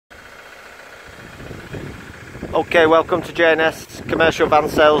Okay, welcome to J&S Commercial Van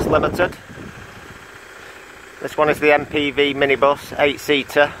Sales Limited. This one is the MPV minibus,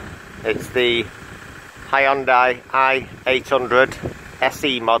 8-seater. It's the Hyundai i800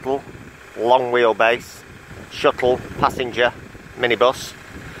 SE model, long wheelbase, shuttle passenger minibus.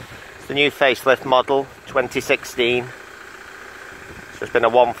 It's the new facelift model, 2016. So it's been a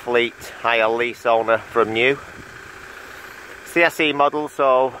one fleet hire lease owner from new. It's the SE model,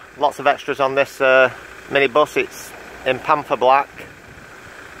 so lots of extras on this minibus. It's in panther black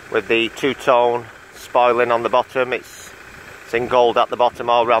with the two-tone spoiling on the bottom. It's in gold at the bottom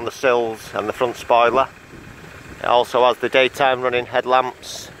all around the sills and the front spoiler. It also has the daytime running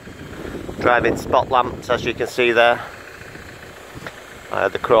headlamps, driving spot lamps as you can see there.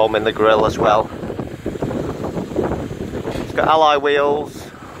 The chrome in the grille as well. It's got alloy wheels,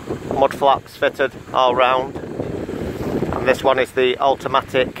 mud flaps fitted all round, and this one is the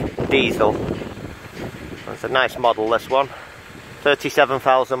automatic diesel. It's a nice model, this one.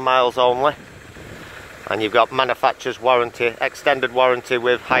 37,000 miles only, and you've got manufacturer's warranty, extended warranty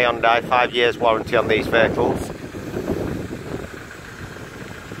with Hyundai, 5 years warranty on these vehicles.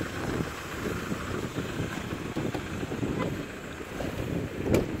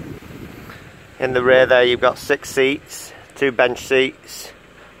 In the rear there you've got 6 seats, 2 bench seats.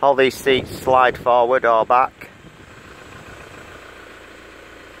 All these seats slide forward or back,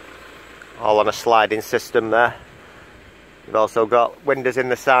 all on a sliding system there. You've also got windows in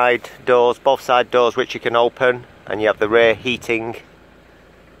the side doors, both side doors, which you can open, and you have the rear heating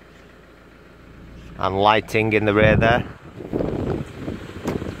and lighting in the rear there.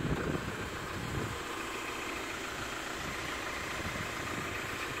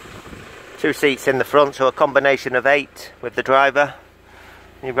 Two seats in the front, so a combination of 8 with the driver.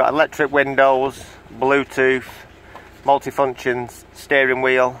 You've got electric windows, Bluetooth, multifunction steering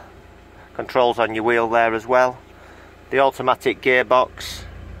wheel, controls on your wheel there as well. The automatic gearbox,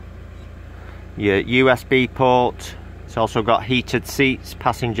 your USB port. It's also got heated seats,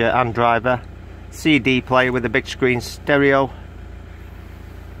 passenger and driver. CD player with a big screen stereo.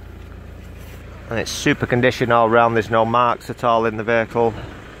 And it's super condition all round, there's no marks at all in the vehicle.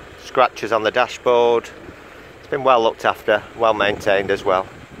 Scratches on the dashboard. It's been well looked after, well maintained as well.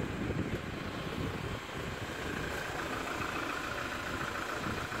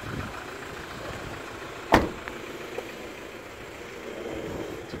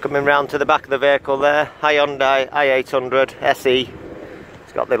 So coming round to the back of the vehicle there, Hyundai i800 SE.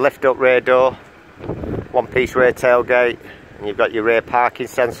 It's got the lift up rear door, one piece rear tailgate, and you've got your rear parking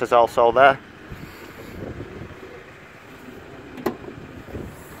sensors also there.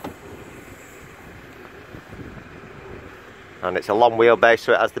 And it's a long wheelbase,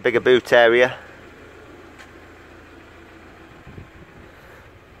 so it has the bigger boot area.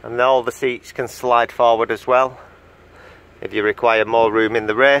 And all the seats can slide forward as well, if you require more room in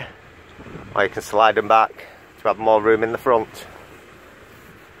the rear, or you can slide them back to have more room in the front.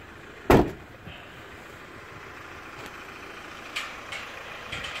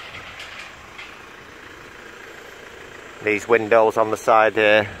 These windows on the side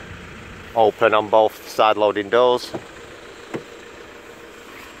here open on both side loading doors.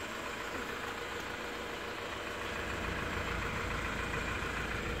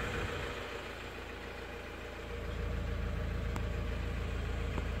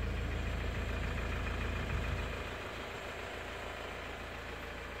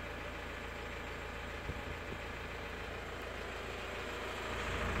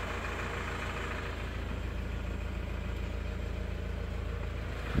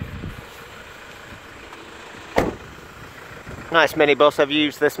 Nice minibus. I've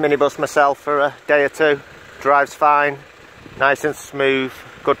used this minibus myself for a day or two. Drives fine, nice and smooth,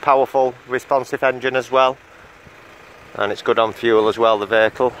 good powerful responsive engine as well, and it's good on fuel as well, the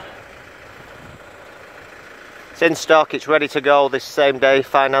vehicle. It's in stock, it's ready to go this same day.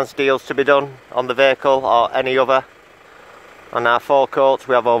 Finance deals to be done on the vehicle or any other. On our forecourt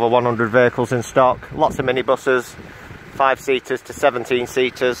we have over 100 vehicles in stock, lots of minibuses, 5-seaters to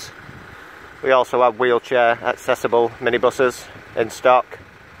 17-seaters. We also have wheelchair accessible minibuses in stock,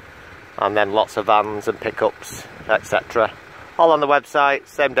 and then lots of vans and pickups, etc. All on the website,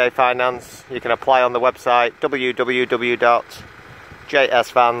 same day finance. You can apply on the website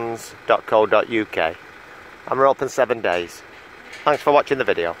www.jsvans.co.uk, and we're open 7 days. Thanks for watching the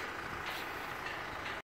video.